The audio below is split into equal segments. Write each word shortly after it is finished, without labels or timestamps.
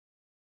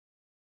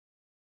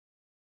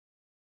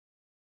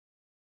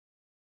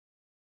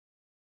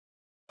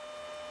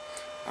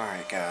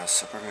Alright guys,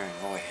 so we're going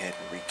to go ahead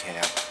and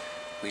recap.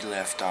 We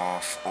left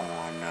off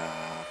on,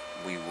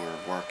 we were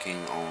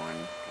working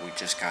on, we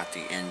just got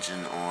the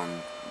engine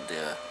on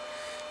the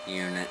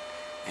unit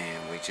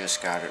and we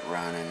just got it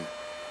running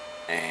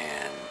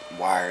and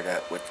wired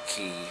up with the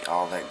key,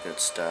 all that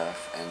good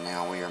stuff, and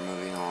now we are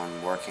moving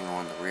on, working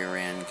on the rear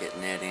end,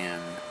 getting it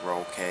in,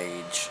 roll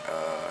cage,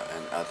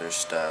 and other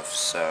stuff.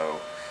 So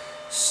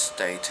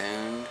stay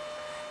tuned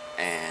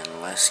and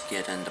let's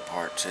get into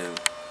part 2.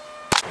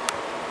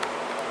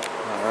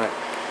 Alright,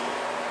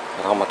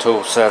 got all my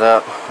tools set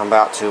up. I'm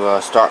about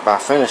to start by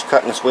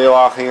cutting this wheel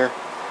off here.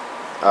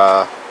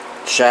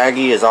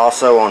 Shaggy is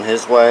also on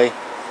his way,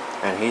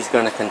 and he's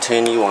going to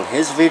continue on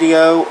his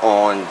video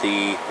on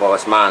the, well,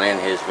 it's mine and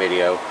his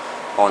video,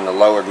 on the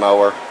lowered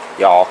mower.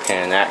 Y'all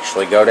can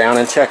actually go down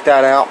and check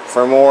that out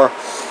for more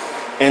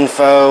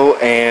info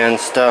and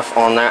stuff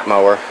on that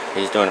mower.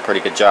 He's doing a pretty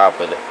good job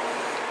with it.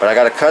 But I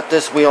got to cut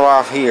this wheel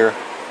off here,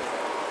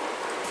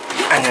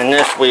 and then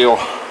this wheel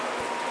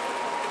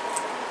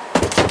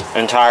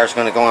and tire's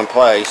going to go in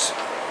place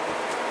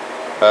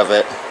of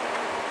it,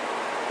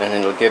 and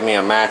it'll give me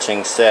a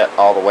matching set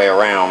all the way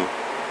around,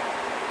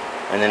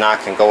 and then I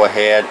can go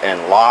ahead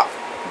and lock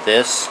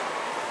this.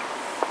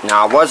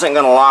 Now I wasn't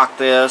going to lock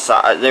this.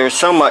 There's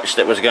so much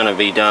that was going to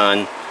be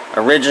done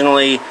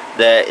originally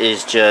that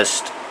is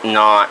just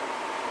not,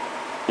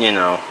 you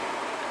know,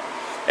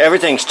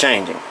 everything's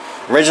changing.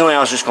 Originally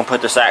I was just going to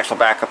put this axle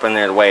back up in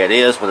there the way it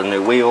is with a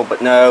new wheel,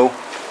 but no.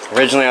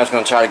 Originally I was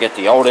going to try to get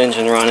the old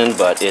engine running,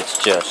 but it's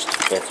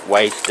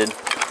wasted.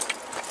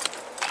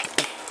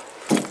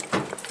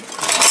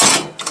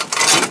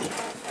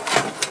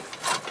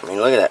 I mean,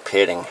 look at that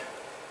pitting.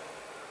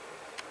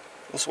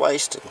 It's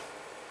wasted.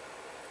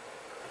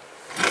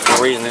 There's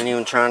no reason in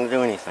even trying to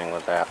do anything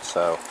with that.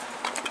 So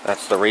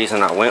that's the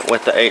reason I went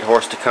with the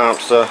 8-horse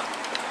Tecumseh.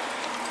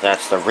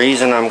 That's the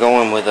reason I'm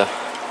going with a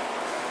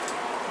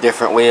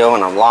different wheel,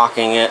 and I'm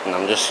locking it, and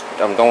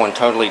I'm going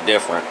totally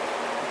different.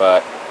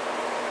 But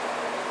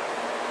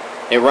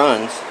it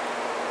runs.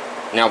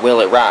 Now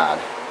will it ride?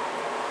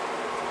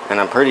 And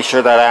I'm pretty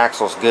sure that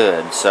axle's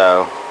good,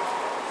 so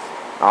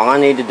all I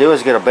need to do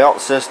is get a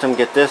belt system,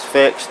 get this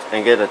fixed,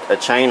 and get a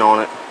chain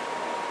on it,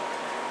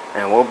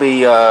 and we'll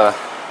be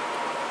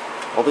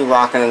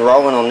rocking and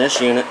rolling on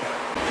this unit.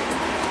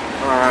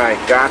 Alright,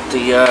 got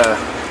the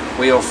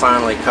wheel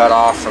finally cut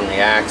off from the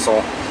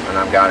axle, and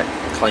I've got it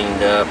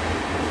cleaned up.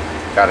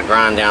 Got to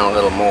grind down a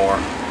little more.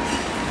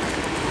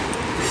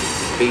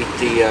 Beat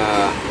the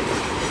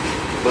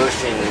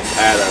bushings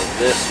out of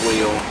this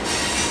wheel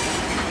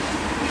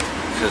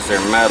because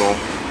they're metal,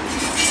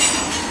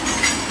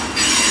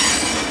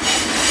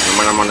 and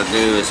what I'm going to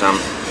do is I'm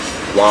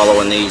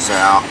wallowing these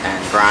out and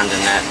grinding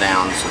that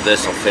down so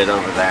this will fit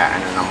over that,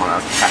 and then I'm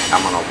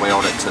going to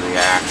weld it to the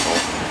axle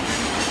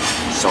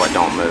so it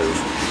don't move.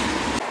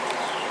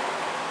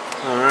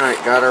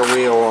 Alright, got our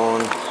wheel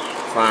on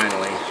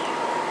finally.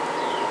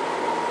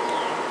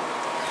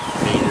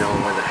 Beat it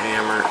on with a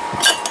hammer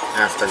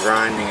after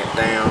grinding it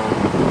down.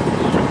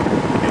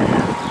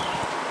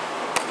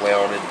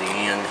 Welded the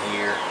end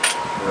here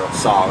real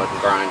solid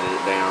and grinded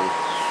it down.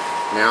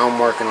 Now I'm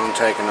working on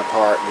taking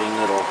apart the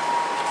little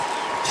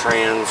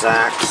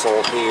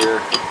transaxle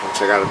here, which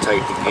I got to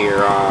take the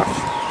gear off,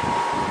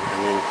 and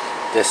then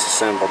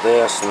disassemble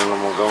this, and then I'm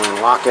going to go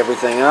and lock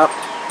everything up,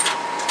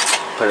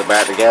 put it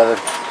back together,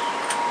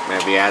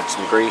 maybe add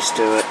some grease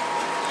to it,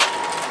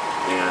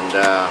 and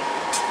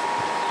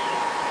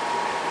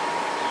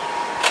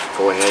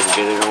go ahead and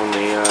get it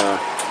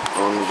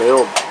on the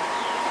build.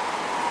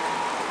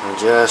 I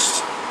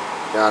just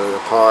got it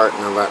apart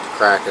and I'm about to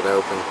crack it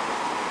open.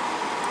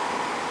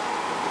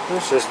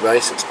 It's just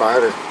basic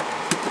spider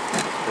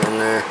in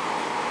there.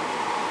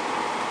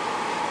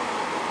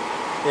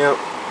 Yep.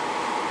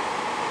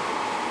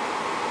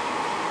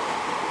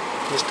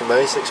 Just a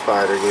basic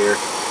spider gear.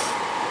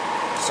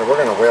 So we're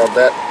going to weld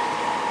that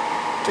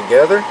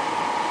together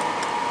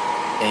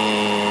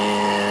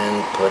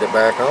and put it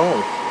back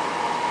on.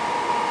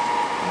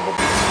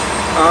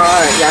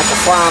 Alright, got the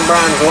Flying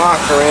Burns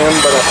locker in,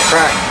 but I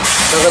cracked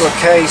the little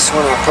case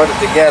when I put it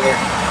together.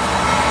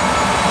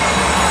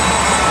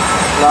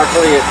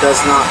 Luckily it does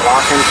not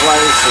lock in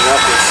place, and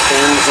nothing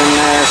spins in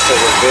there, so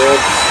we're good.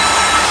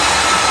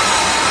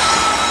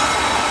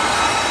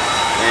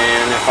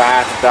 And if I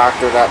have to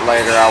doctor it up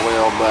later I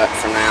will, but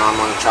for now I'm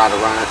going to try to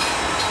run it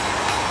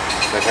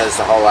because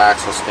the whole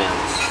axle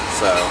spins.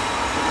 So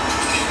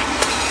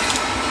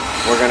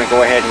we're going to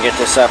go ahead and get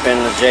this up in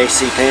the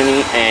JC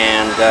Penney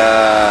and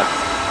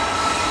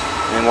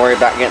worry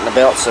about getting the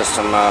belt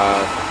system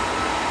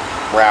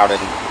routed.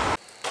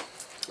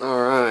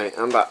 Alright,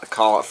 I'm about to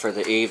call it for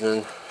the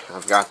evening.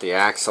 I've got the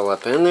axle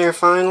up in there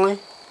finally.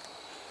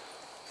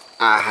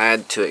 I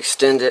had to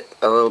extend it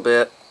a little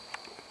bit,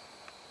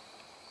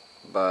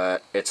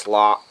 but it's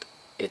locked.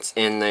 It's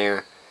in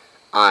there.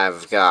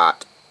 I've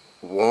got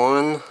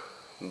one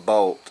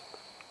bolt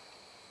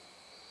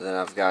that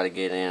I've got to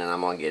get in, and I'm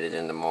going to get it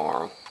in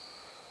tomorrow.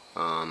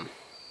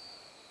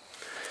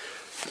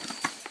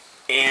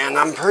 And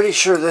I'm pretty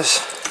sure this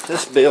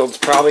this build's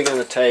probably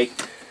going to take,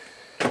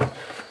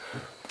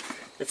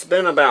 it's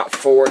been about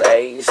 4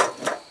 days,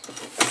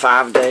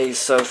 5 days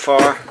so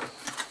far.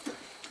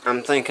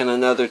 I'm thinking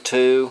another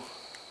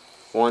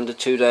 1 to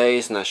 2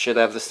 days, and I should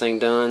have this thing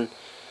done.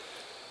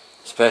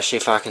 Especially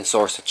if I can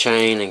source a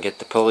chain and get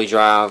the pulley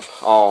drive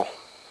all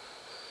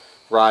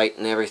right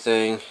and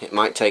everything. It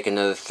might take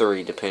another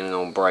 3 depending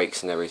on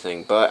brakes and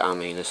everything, but I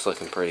mean, it's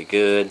looking pretty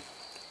good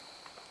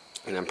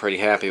and I'm pretty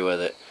happy with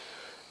it.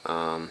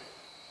 I'm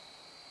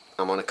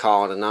gonna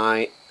call it a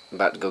night. I'm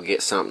about to go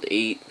get something to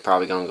eat,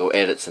 probably gonna go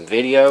edit some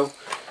video,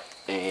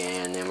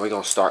 and then we're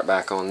gonna start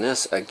back on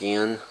this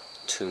again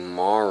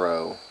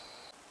tomorrow.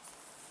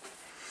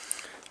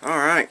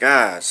 Alright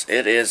guys,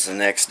 it is the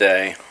next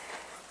day.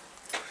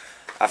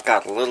 I've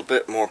got a little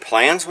bit more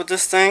plans with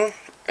this thing,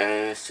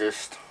 and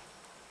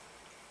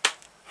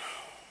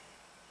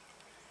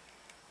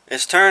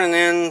it's turning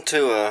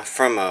into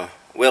from a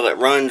will it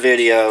run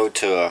video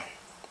to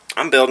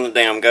I'm building a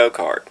damn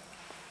go-kart.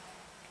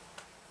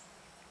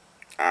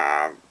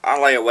 I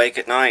lay awake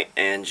at night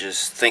and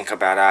just think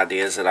about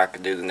ideas that I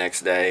could do the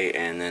next day,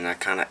 and then I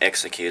kind of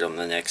execute them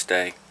the next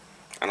day.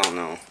 I don't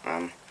know.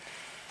 I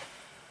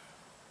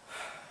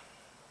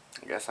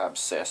guess I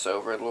obsess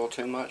over it a little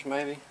too much,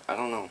 maybe. I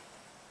don't know.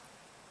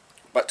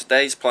 But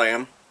today's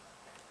plan,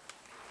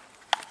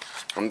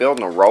 I'm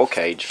building a roll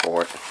cage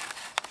for it.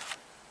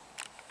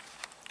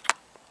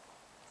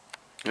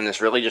 And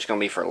it's really just going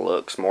to be for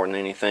looks more than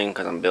anything,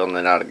 because I'm building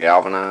it out of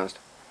galvanized.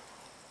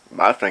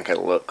 But I think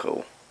it'll look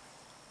cool.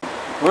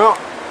 Well,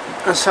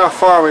 that's how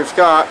far we've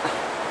got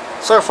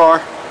so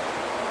far.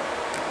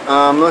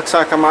 Looks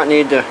like I might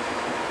need to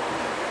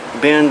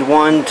bend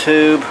one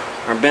tube,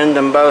 or bend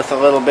them both a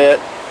little bit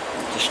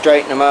to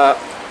straighten them up,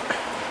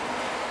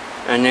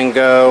 and then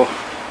go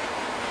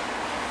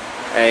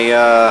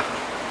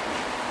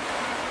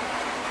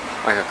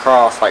like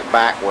across, like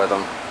back with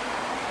them.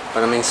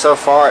 But I mean, so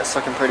far it's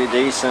looking pretty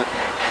decent.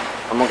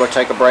 I'm gonna go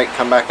take a break,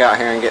 come back out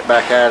here and get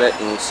back at it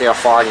and see how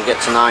far I can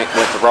get tonight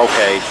with the roll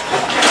cage.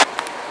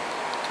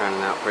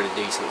 Turning out pretty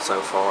decent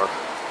so far.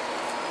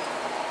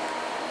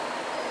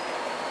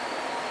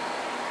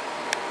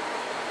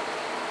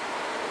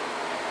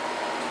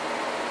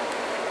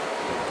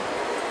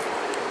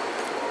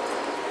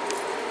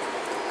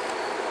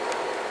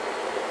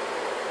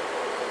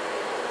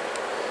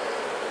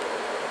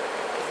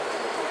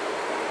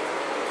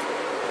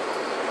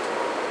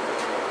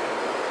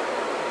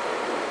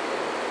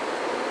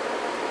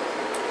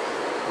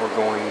 We're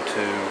going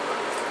to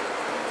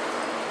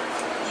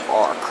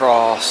bar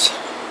across,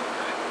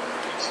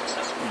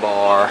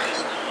 bar,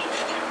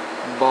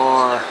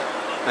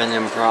 and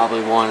then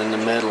probably one in the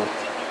middle,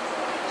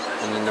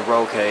 and then the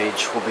roll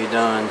cage will be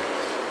done.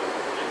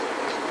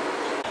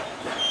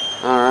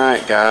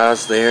 Alright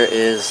guys, there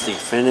is the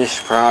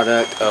finished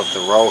product of the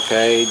roll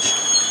cage.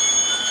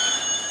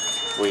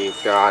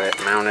 We've got it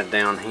mounted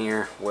down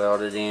here,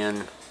 welded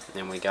in,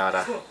 then we got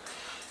a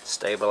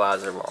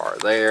stabilizer bar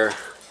there,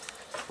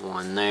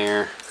 one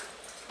there,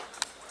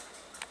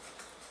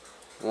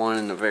 one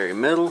in the very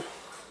middle,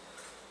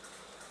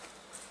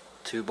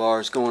 2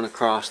 bars going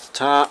across the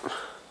top,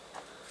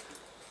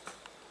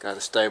 got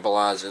a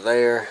stabilizer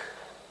there,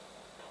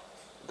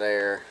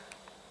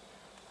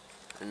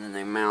 and then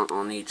they mount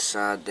on each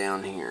side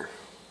down here.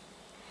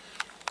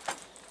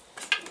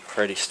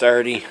 Pretty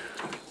sturdy,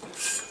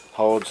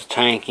 holds the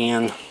tank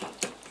in.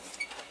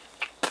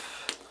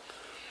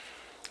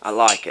 I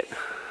like it.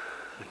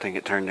 I think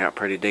it turned out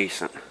pretty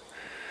decent.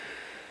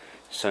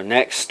 So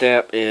next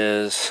step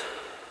is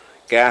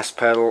gas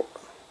pedal,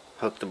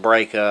 hook the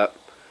brake up,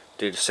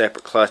 do the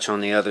separate clutch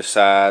on the other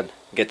side,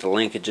 get the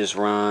linkages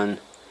run,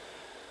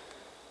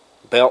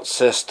 belt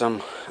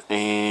system,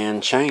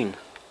 and chain.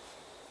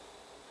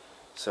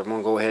 So I'm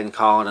going to go ahead and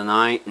call it a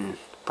night and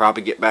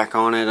probably get back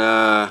on it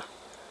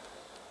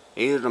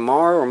either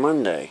tomorrow or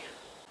Monday.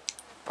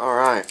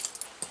 Alright,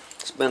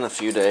 it's been a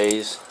few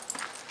days.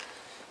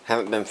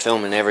 Haven't been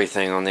filming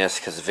everything on this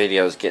because the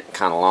video is getting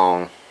kind of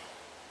long.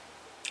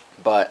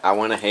 But I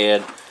went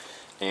ahead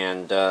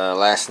and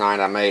last night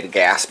I made a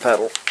gas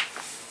pedal.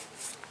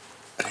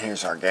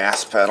 Here's our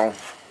gas pedal.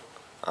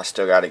 I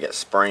still got to get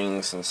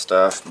springs and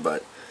stuff,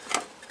 but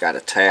got a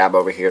tab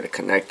over here to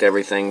connect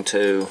everything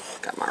to.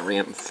 Got my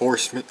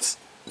reinforcements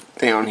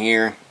down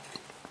here.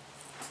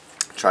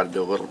 Try to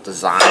do a little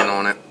design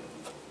on it.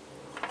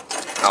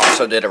 I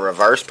also did a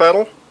reverse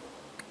pedal.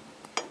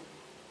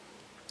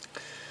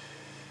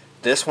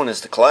 This one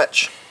is the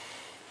clutch.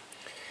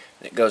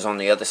 It goes on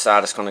the other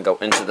side. It's going to go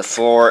into the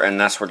floor, and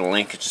that's where the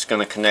linkage is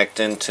going to connect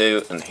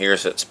into. And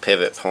here's its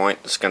pivot point.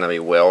 It's going to be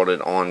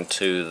welded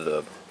onto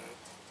the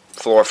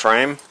floor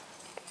frame.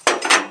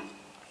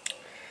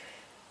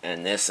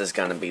 And this is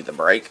going to be the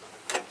brake.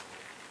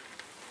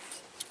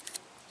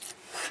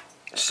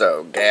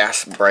 So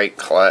gas, brake,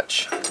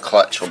 clutch.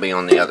 Clutch will be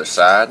on the other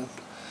side.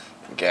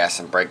 Gas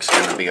and brake's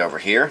going to be over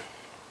here.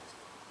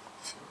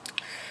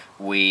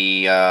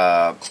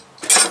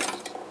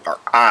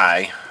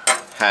 I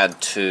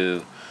had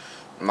to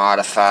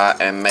modify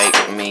and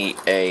make me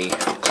a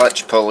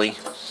clutch pulley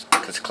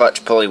because the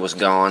clutch pulley was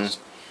gone.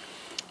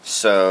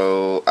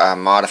 So I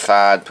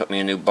modified, put me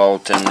a new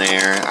bolt in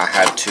there. I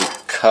had to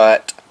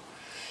cut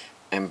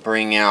and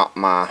bring out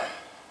my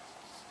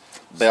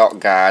belt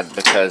guide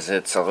because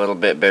it's a little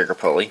bit bigger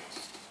pulley.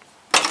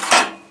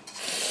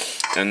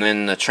 And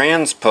then the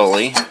trans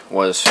pulley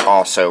was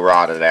also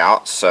rotted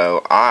out,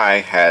 so I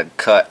had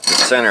cut the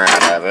center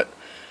out of it.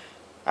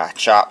 I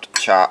chopped.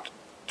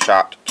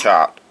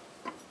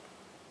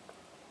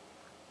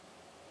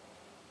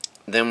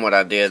 Then what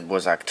I did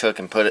was I took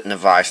and put it in a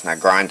vise and I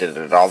grinded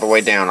it all the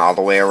way down, all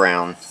the way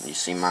around. You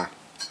see my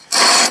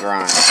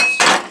grinds.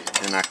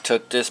 And I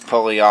took this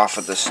pulley off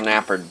of the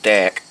snapper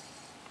deck.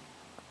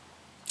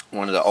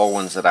 One of the old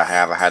ones that I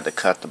have, I had to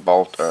cut the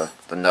bolt or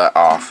the nut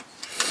off.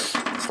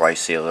 That's why you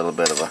see a little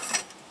bit of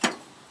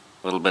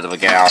a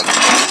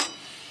gouge.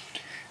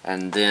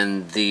 And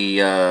then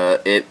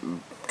it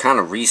kind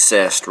of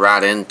recessed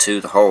right into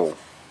the hole.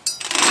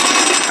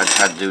 I just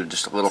had to do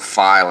just a little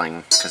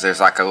filing because there's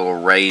like a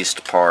little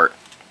raised part,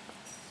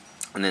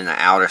 and then the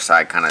outer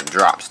side kind of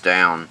drops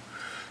down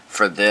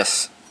for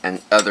this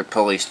and other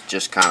pulleys to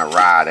just kind of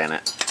ride in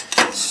it.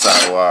 So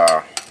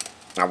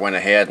I went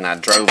ahead and I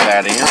drove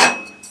that in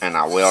and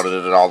I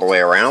welded it all the way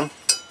around.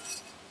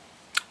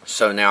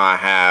 So now I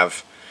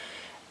have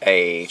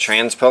a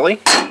trans pulley,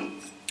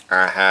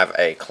 I have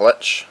a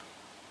clutch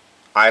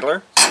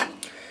idler,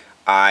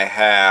 I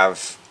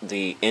have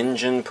the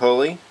engine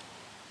pulley,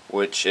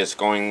 which is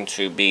going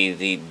to be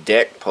the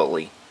deck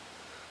pulley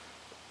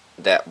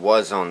that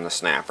was on the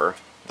snapper.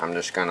 I'm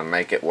just going to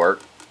make it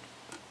work.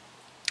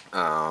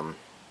 Now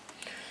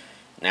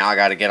I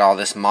got to get all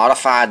this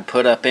modified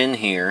put up in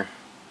here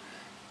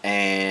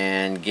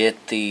and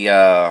get the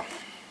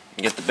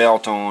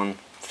belt on,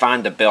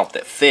 find a belt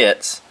that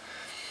fits.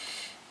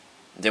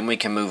 Then we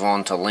can move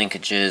on to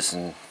linkages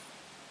and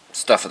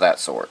stuff of that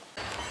sort.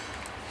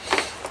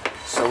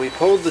 So we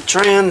pulled the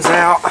trans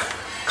out,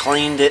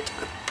 cleaned it.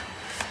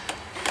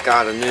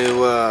 Got a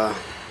new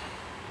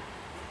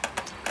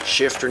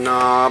shifter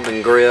knob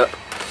and grip.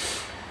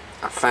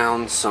 I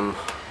found some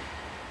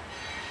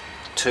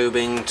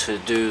tubing to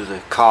do the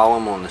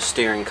column on the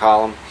steering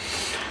column.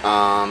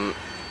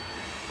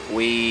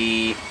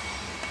 We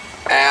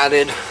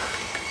added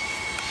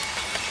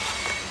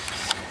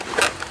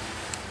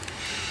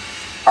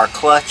our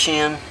clutch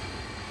in.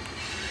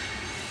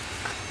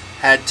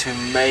 Had to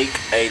make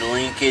a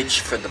linkage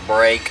for the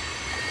brake,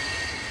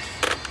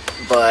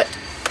 but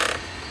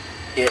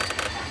it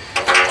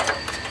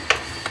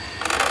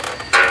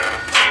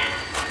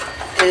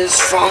is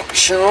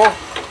functional,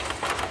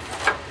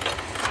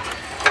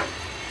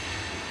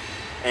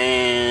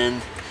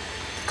 and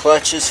the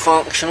clutch is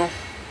functional.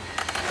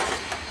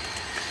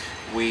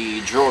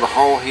 We drilled a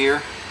hole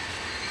here,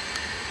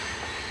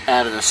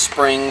 added a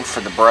spring for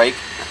the brake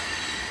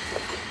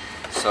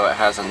so it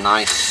has a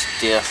nice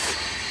stiff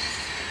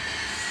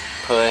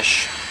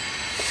push.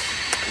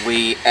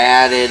 We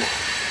added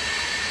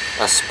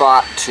a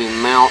spot to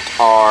mount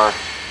our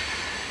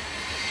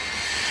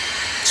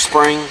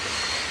spring,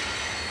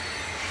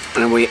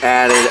 and we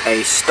added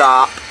a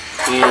stop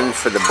in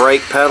for the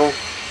brake pedal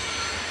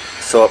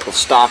so it will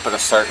stop at a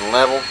certain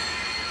level.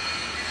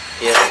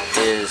 It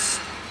is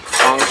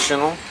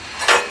functional.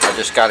 I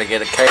just got to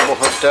get a cable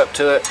hooked up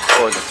to it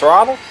for the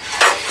throttle,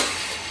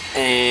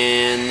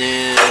 and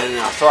then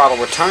a throttle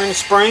return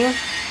spring,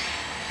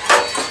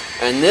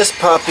 and this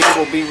puppy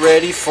will be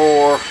ready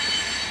for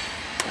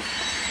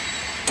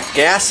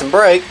gas and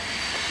brake.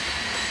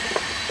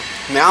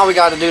 Now all we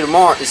got to do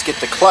tomorrow is get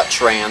the clutch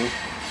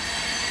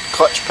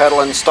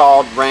pedal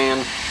installed,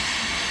 ran.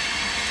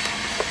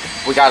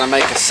 We got to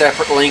make a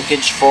separate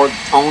linkage for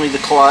only the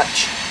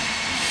clutch,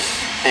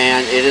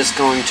 and it is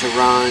going to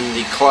run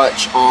the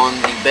clutch on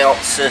the belt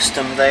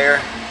system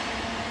there.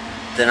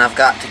 Then I've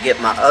got to get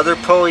my other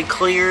pulley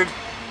cleared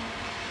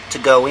to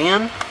go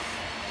in,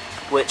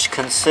 which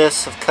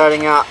consists of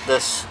cutting out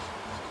this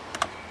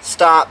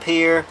stop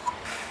here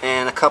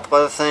and a couple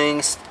other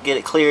things, get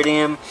it cleared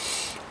in,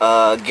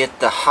 get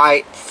the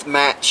height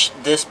match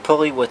this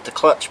pulley with the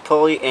clutch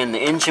pulley and the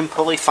engine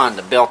pulley, find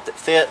the belt that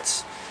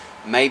fits,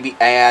 maybe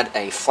add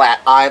a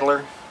flat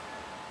idler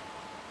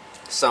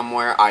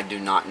somewhere, I do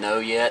not know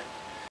yet.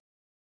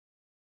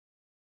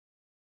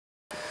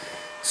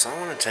 So I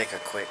want to take a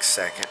quick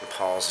second and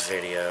pause the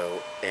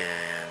video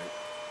and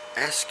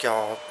ask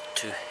y'all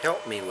to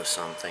help me with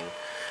something.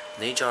 I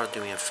need y'all to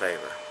do me a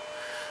favor.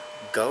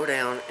 Go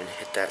down and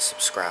hit that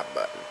subscribe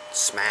button.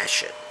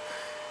 Smash it.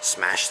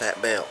 Smash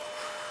that bell.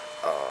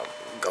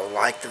 Go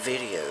like the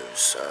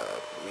videos.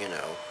 You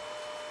know,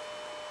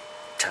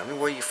 tell me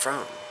where you're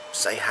from.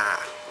 Say hi.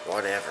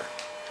 Whatever.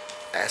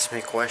 Ask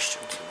me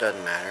questions. It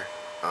doesn't matter.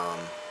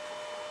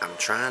 I'm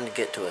trying to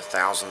get to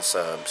 1,000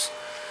 subs.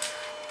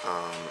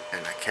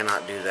 And I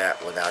cannot do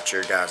that without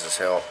your guys'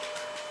 help.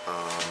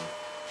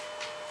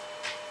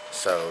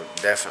 So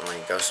definitely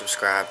go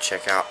subscribe.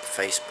 Check out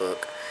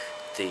Facebook,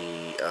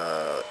 the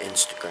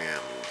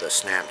Instagram, the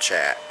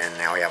Snapchat, and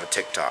now we have a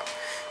TikTok.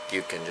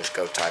 You can just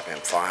go type in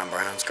Flying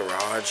Brian's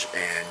Garage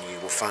and you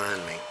will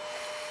find me.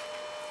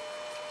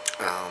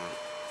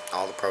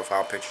 All the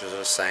profile pictures are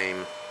the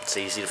same. It's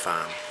easy to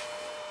find.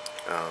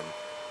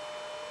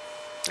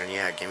 And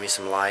yeah, give me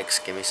some likes,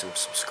 give me some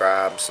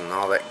subscribes, and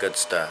all that good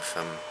stuff.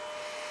 I'm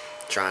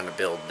trying to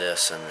build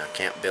this, and I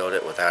can't build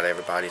it without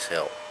everybody's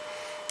help.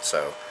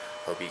 So,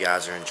 hope you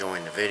guys are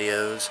enjoying the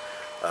videos.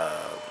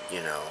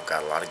 You know,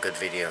 got a lot of good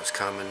videos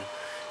coming,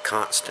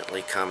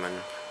 constantly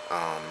coming,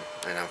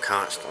 and I'm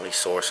constantly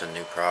sourcing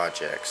new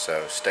projects.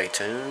 So, stay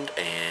tuned,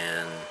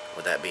 and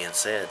with that being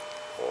said,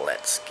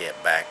 let's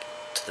get back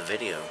to the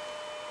video.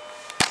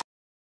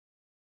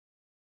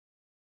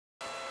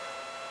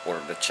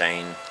 Ordered the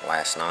chain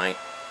last night.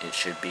 It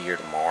should be here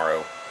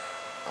tomorrow.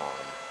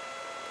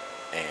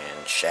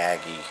 And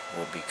Shaggy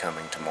will be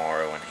coming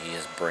tomorrow, and he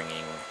is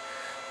bringing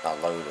a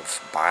load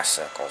of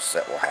bicycles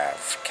that will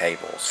have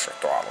cables for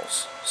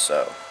throttles.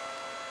 So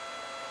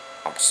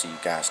I'll see you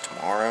guys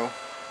tomorrow,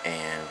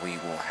 and we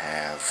will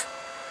have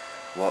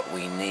what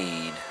we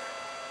need,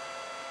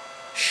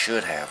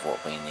 should have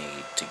what we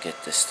need to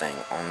get this thing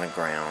on the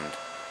ground,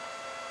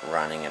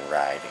 running and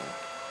riding,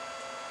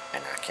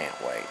 and I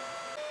can't wait.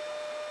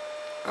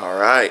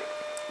 Alright,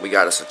 we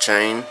got us a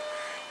chain.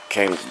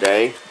 Came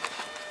today.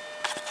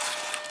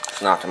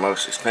 It's not the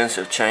most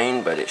expensive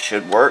chain, but it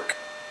should work.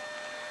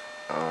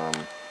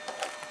 And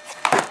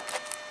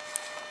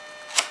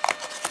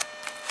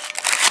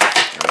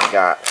we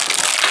got,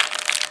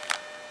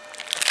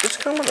 does this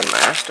come with a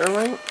master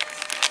link?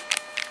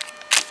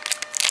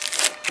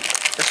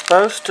 It's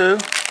supposed to.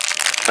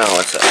 Oh,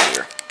 it's up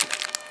here.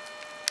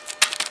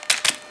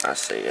 I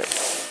see it.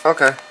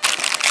 Okay.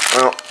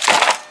 Well,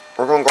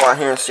 we're going to go out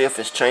here and see if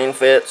this chain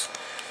fits.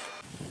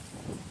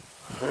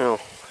 Well,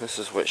 this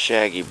is what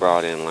Shaggy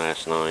brought in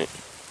last night.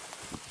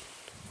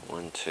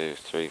 1, 2,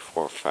 3,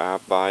 4,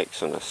 5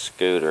 bikes and a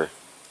scooter.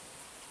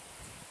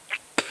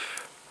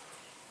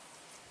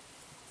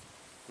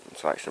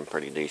 It's like some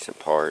pretty decent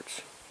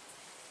parts.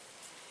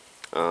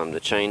 The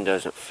chain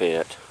doesn't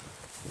fit.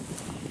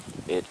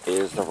 It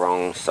is the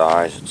wrong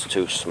size. It's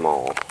too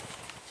small.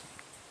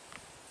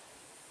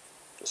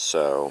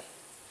 So,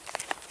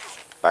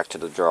 back to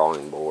the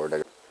drawing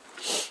board.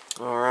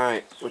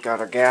 Alright, we got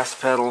our gas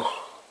pedal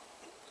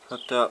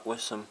hooked up with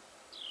some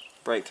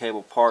brake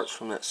cable parts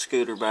from that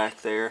scooter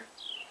back there.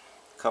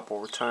 A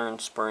couple return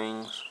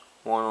springs.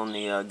 One on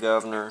the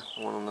governor,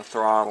 one on the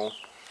throttle.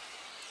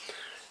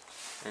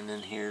 And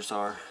then here's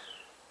our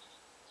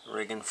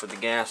rigging for the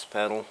gas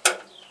pedal.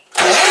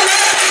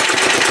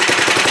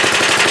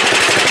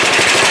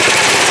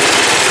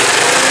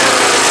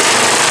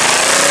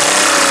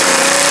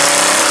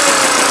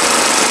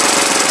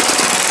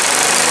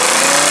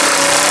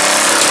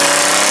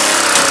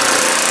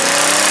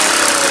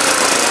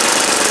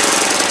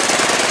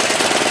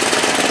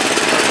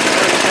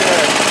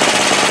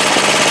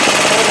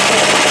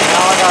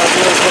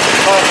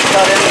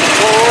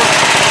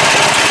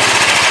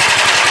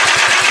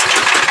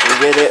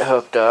 Get it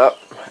hooked up.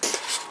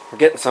 We're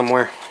getting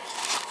somewhere.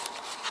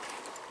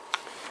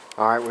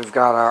 Alright, we've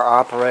got our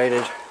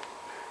operated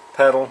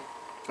pedal.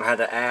 I had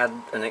to add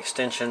an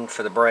extension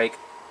for the brake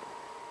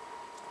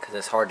because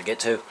it's hard to get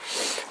to.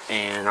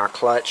 And our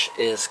clutch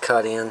is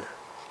cut in.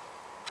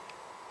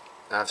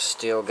 I've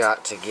still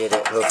got to get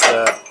it hooked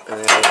up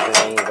and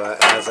everything,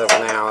 but as of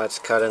now it's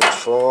cut in the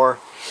floor.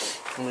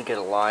 Let me get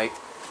a light.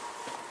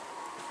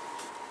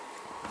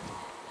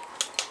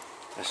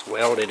 Just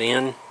weld it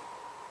in.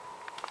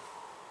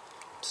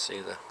 See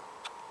the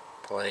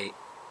plate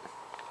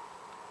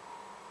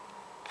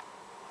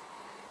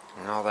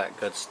and all that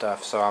good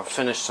stuff. So I've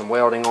finished some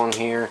welding on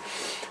here,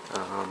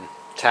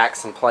 tacked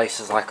some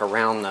places like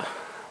around the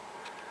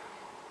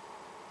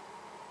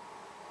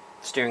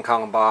steering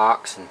column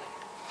box, and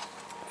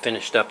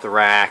finished up the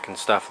rack and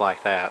stuff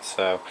like that.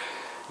 So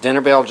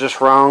dinner bell just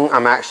rung.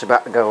 I'm actually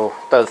about to go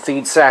throw the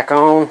feed sack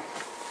on,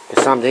 get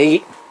something to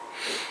eat,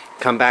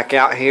 come back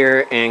out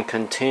here and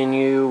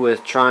continue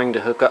with trying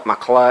to hook up my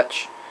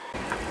clutch.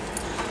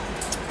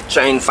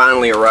 Chain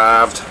finally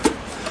arrived.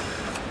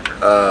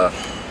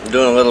 I'm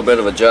doing a little bit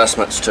of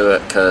adjustments to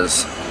it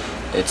because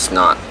it's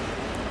not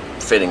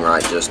fitting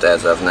right just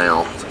as of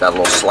now. It's got a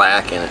little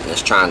slack in it and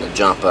it's trying to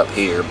jump up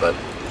here, but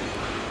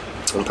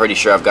I'm pretty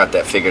sure I've got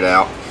that figured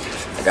out.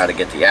 I got to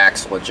get the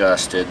axle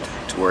adjusted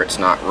to where it's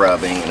not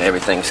rubbing and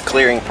everything's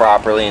clearing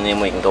properly, and then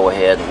we can go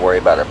ahead and worry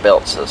about our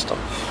belt system.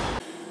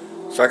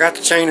 So I got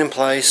the chain in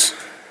place.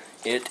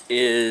 It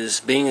is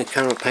being a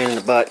kind of a pain in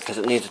the butt because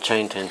it needs a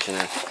chain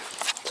tensioner.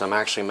 So I'm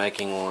actually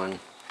making one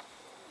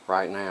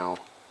right now.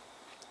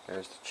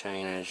 There's the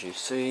chain as you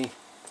see.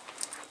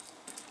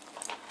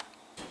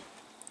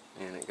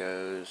 And it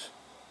goes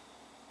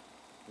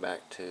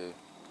back to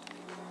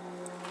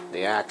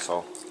the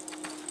axle.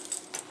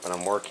 But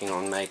I'm working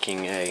on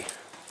making a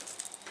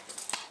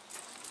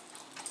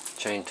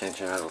chain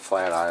tension out of a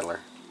flat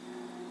idler.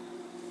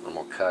 I'm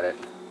going to cut it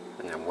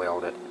and then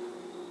weld it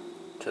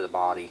to the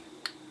body.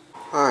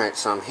 Alright,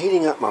 so I'm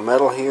heating up my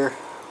metal here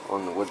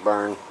on the wood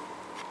burn.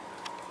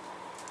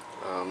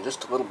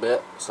 Just a little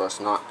bit so it's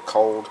not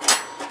cold.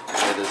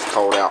 It is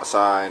cold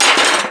outside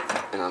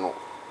and I don't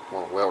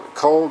want to weld it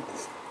cold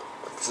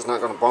because it's not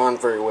going to bond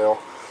very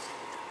well.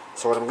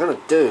 So what I'm going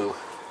to do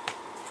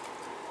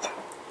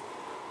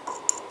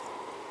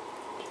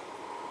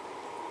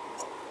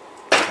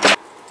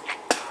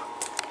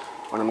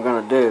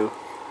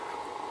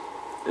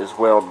is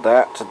weld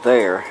that to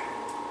there.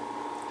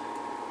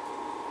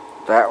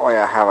 That way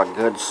I have a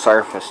good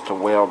surface to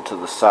weld to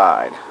the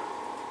side.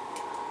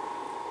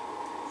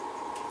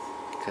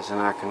 Because then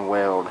I can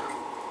weld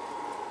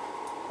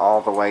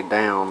all the way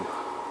down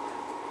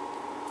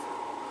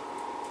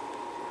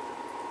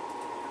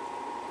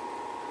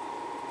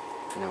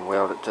and then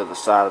weld it to the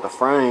side of the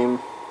frame.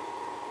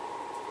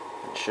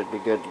 It should be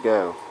good to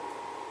go.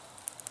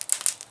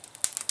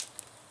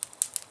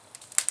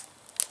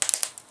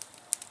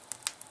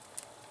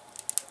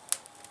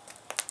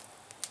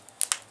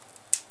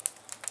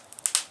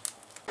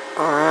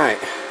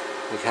 Alright,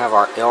 we have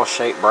our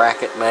L-shaped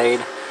bracket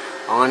made.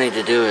 All I need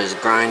to do is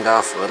grind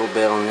off a little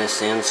bit on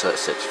this end so it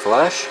sits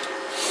flush,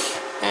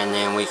 and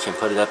then we can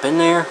put it up in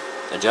there,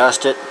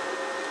 adjust it,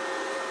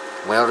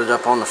 weld it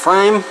up on the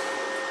frame,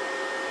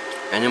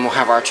 and then we'll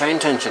have our chain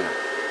tensioner.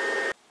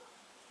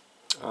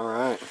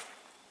 Alright,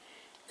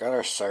 got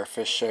our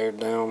surface shaved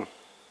down.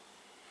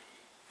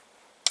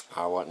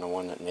 I wasn't the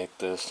one that nicked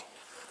this.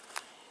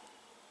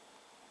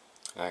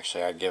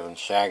 Actually, I'd given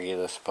Shaggy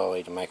this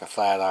pulley to make a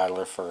flat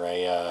idler for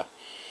a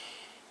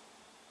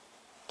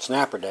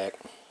snapper deck,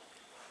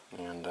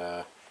 and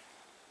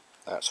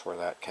that's where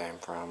that came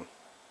from.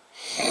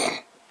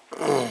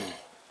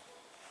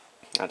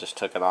 I just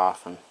took it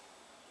off and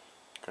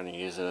going to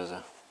use it as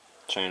a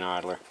chain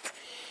idler,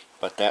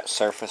 but that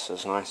surface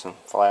is nice and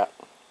flat,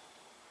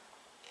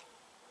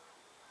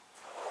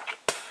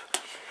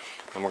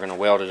 and we're going to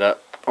weld it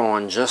up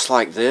on just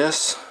like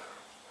this,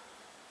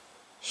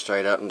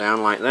 straight up and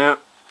down like that,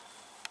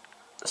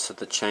 so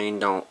the chain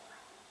don't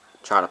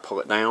try to pull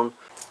it down.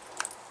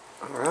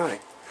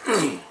 Alright,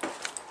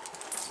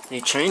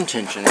 the chain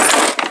tensioner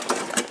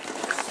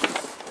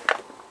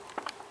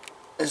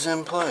is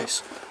in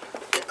place,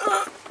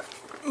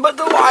 but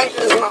the light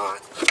is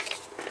not.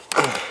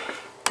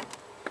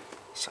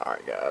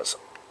 Sorry guys,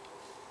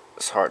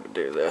 it's hard to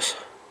do this.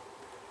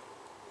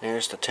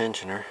 There's the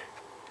tensioner,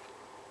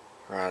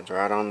 rides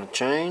right on the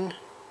chain,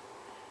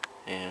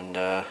 and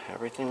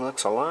everything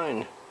looks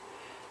aligned.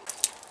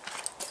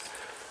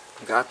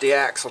 Got the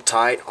axle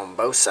tight on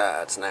both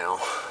sides now.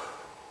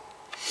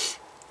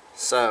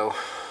 So,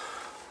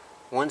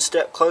 one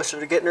step closer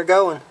to getting her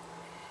going.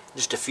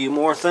 Just a few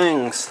more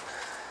things,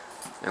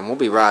 and we'll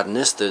be riding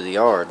this through the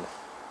yard.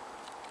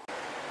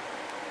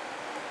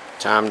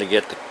 Time to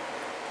get the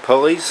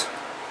pulleys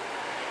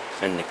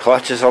and the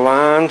clutches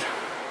aligned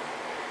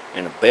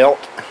and a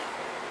belt.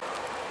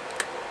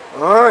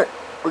 Alright,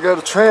 we got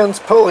a trans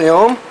pulley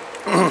on.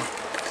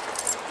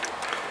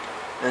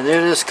 And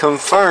it is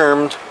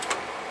confirmed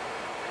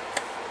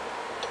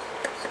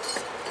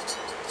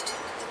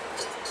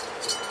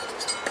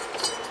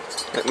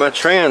that my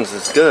trans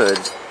is good.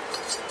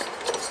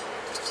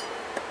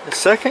 The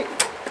second,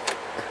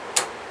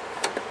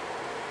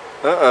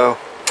 the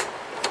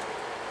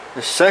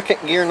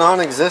second gear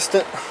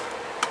non-existent.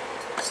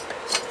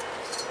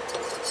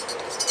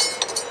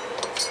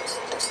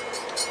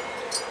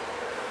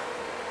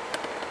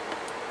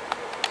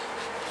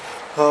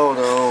 Hold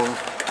on.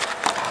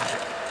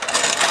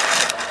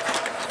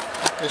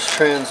 This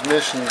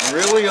transmission is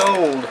really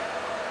old.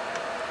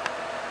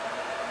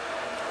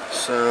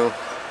 So,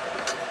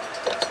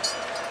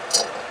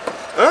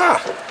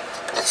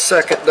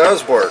 second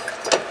does work.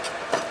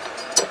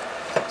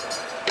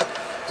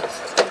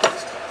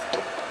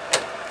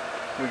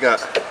 We got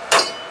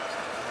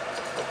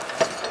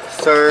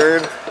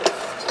third,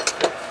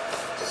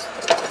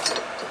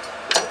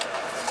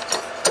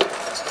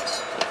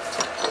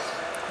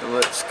 and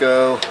let's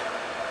go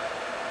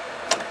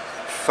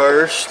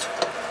first.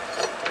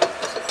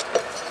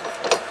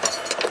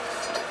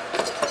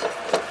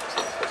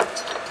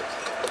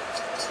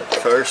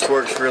 First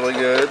works really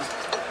good.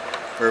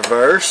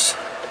 Reverse.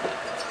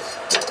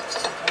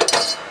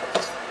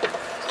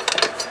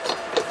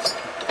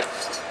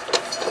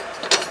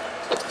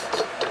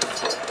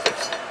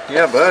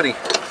 Yeah, buddy.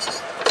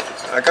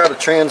 I got a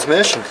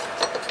transmission.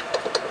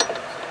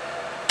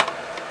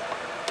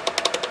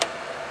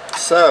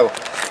 So,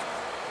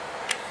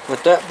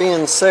 with that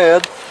being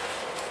said,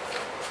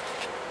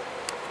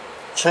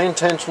 chain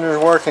tensioner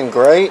is working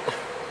great.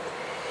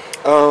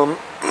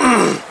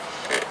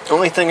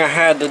 Only thing I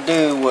had to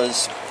do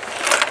was,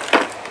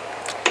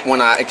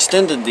 when I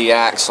extended the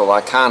axle,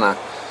 I kind of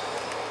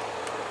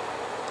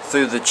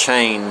threw the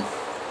chain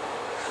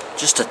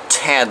just a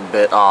tad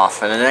bit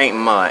off, and it ain't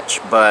much,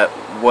 but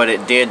what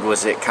it did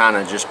was it kind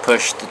of just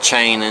pushed the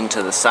chain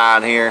into the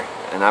side here,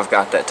 and I've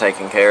got that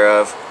taken care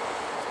of.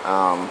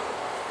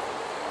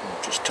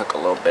 Just took a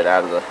little bit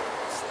out of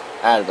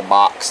the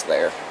box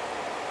there,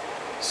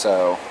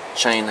 so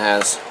chain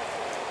has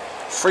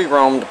free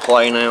roam to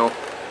play now,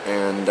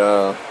 and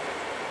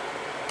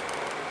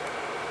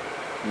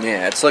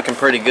yeah, it's looking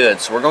pretty good.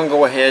 So we're going to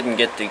go ahead and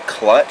get the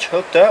clutch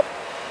hooked up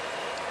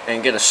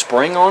and get a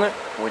spring on it,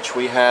 which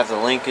we have the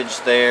linkage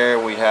there.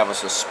 We have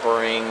us a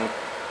spring.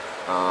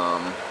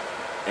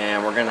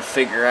 and we're gonna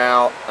figure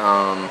out,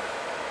 I'm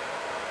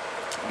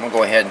gonna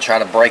go ahead and try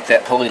to break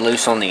that pulley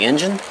loose on the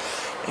engine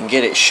and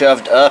get it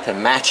shoved up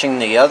and matching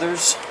the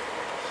others,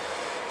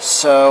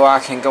 so I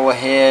can go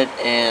ahead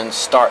and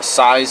start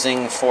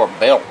sizing for a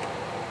belt.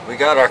 We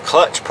got our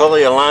clutch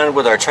pulley aligned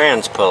with our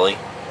trans pulley.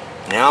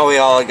 Now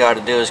all got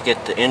to do is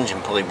get the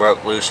engine pulley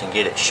broke loose and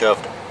get it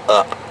shoved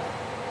up.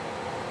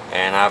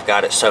 And I've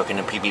got it soaking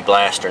in PB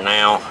Blaster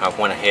now. I've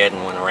went ahead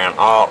and went around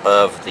all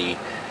of the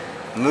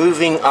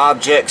moving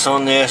objects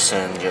on this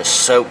and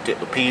just soaked it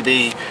with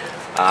PB.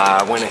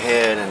 I went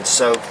ahead and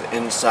soaked the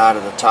inside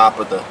of the top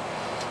of the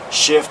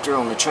shifter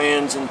on the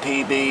trans in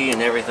PB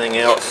and everything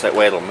else. That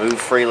way it'll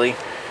move freely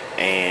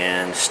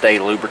and stay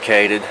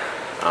lubricated.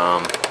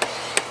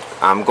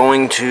 I'm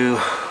going to,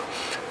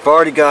 I've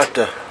already got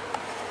the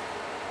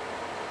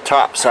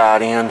top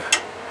side in.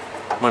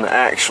 I'm going to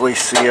actually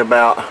see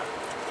about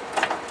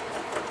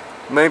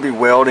maybe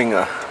welding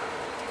a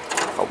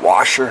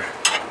washer,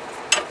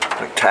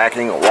 like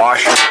tacking a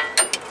washer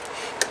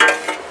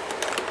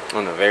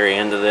on the very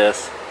end of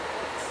this,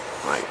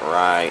 like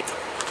right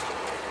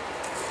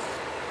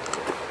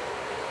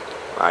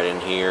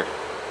in here.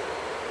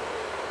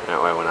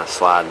 That way when I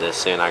slide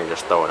this in, I can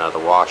just throw another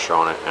washer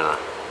on it and a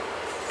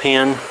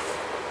pin.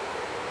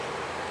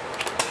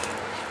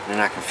 And then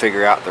I can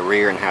figure out the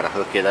rear and how to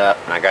hook it up.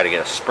 And I got to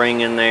get a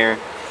spring in there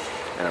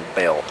and a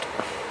belt.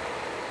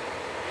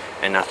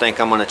 And I think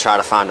I'm going to try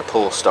to find a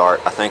pull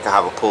start. I think I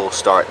have a pull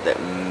start that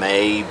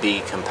may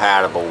be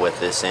compatible with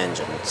this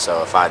engine.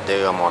 So if I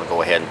do, I'm going to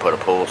go ahead and put a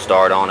pull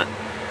start on it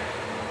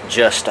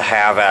just to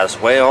have as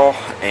well.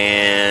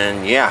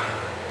 And yeah,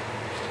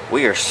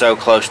 we are so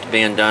close to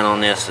being done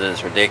on this. It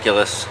is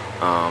ridiculous.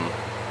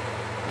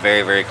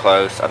 Very, very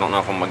close. I don't know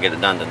if I'm going to get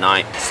it done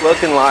tonight. It's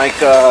looking like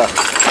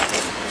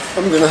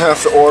I'm going to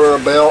have to order a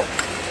belt.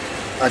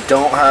 I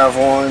don't have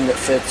one that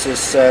fits this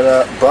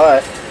setup,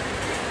 but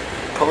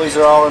pulleys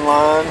are all in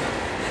line.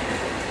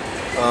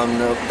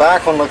 The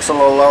back one looks a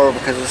little lower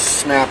because it's a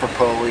snapper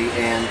pulley,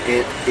 and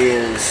it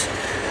is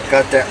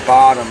got that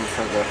bottom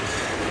for the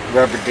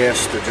rubber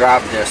disc, the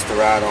drop disc to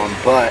ride on,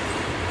 but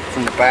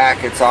from the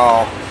back it's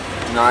all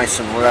nice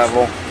and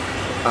level.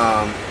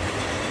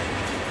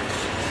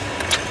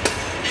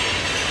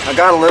 I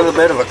got a little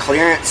bit of a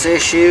clearance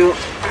issue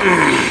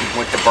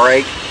with the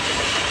brake.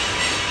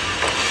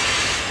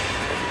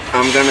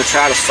 I'm going to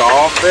try to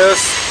solve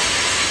this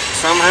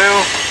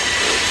somehow.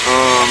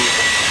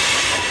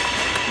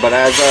 But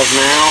as of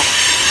now,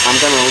 I'm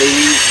going to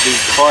leave the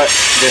clutch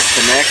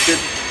disconnected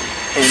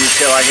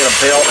until I get a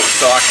belt,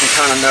 so I can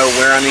kind of know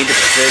where I need to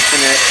position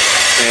it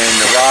and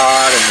the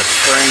rod and the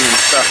spring and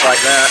stuff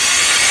like that.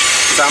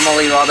 So I'm going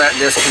to leave all that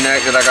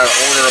disconnected. I got to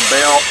order a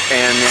belt,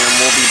 and then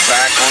we'll be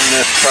back on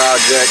this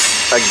project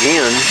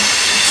again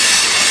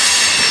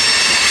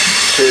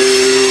to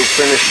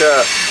finish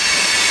up.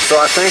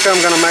 So I think I'm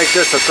going to make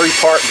this a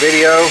 3-part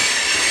video.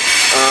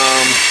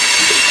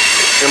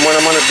 And what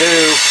I'm going to do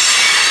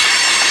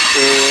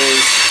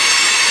is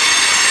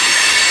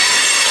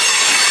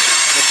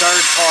the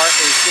third part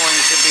is going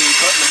to be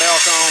putting the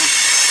belt on,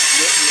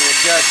 getting the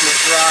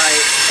adjustments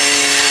right,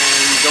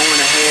 and going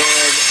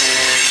ahead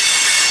and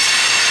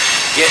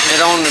getting it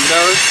on the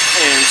dirt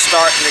and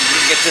starting to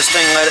get this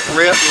thing, let it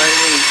rip, let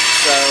it eat.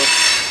 So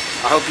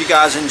I hope you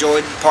guys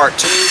enjoyed part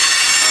 2.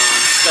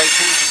 Stay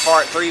tuned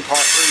for part 3. Part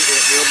 3,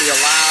 it will be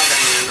alive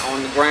and on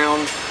the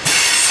ground.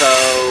 So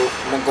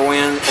I'm going to go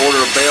in, order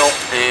a belt,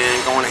 and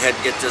going ahead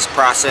and get this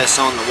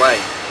process on the way.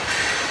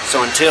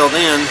 So until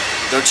then,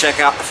 go check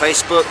out the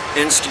Facebook,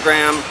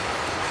 Instagram,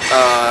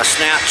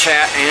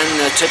 Snapchat, and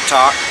the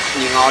TikTok.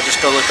 You can all just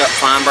go look up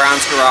Flying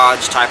Brian's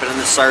Garage, type it in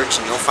the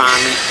search, and you'll find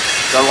me.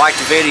 Go like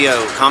the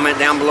video, comment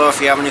down below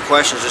if you have any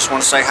questions. Just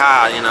want to say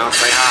hi, you know,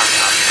 say hi.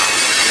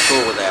 I'm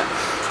cool with that.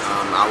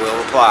 I will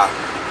reply.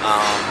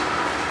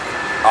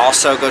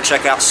 Also, go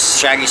check out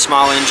Shaggy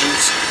Small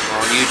Engines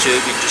on YouTube.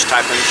 You can just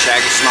type in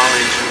Shaggy Small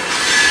Engine.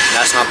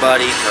 That's my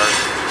buddy, or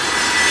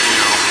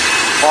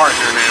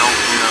partner now.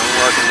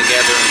 Working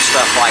together and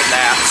stuff like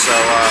that. So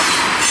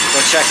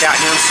go check out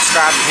him,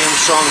 subscribe to him,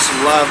 show him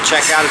some love.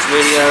 Check out his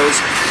videos.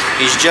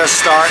 He's just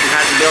starting,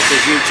 hasn't built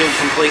his YouTube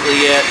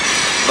completely yet,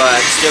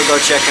 but still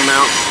go check him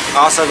out.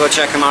 Also, go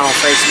check him out on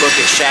Facebook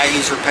at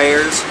Shaggy's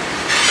Repairs.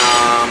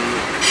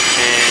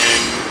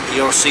 And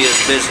you'll see his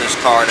business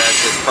card as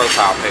his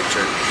profile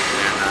picture,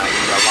 and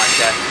you'll like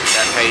that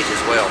page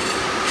as well.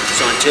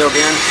 So until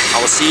then, I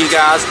will see you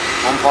guys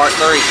on part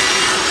 3.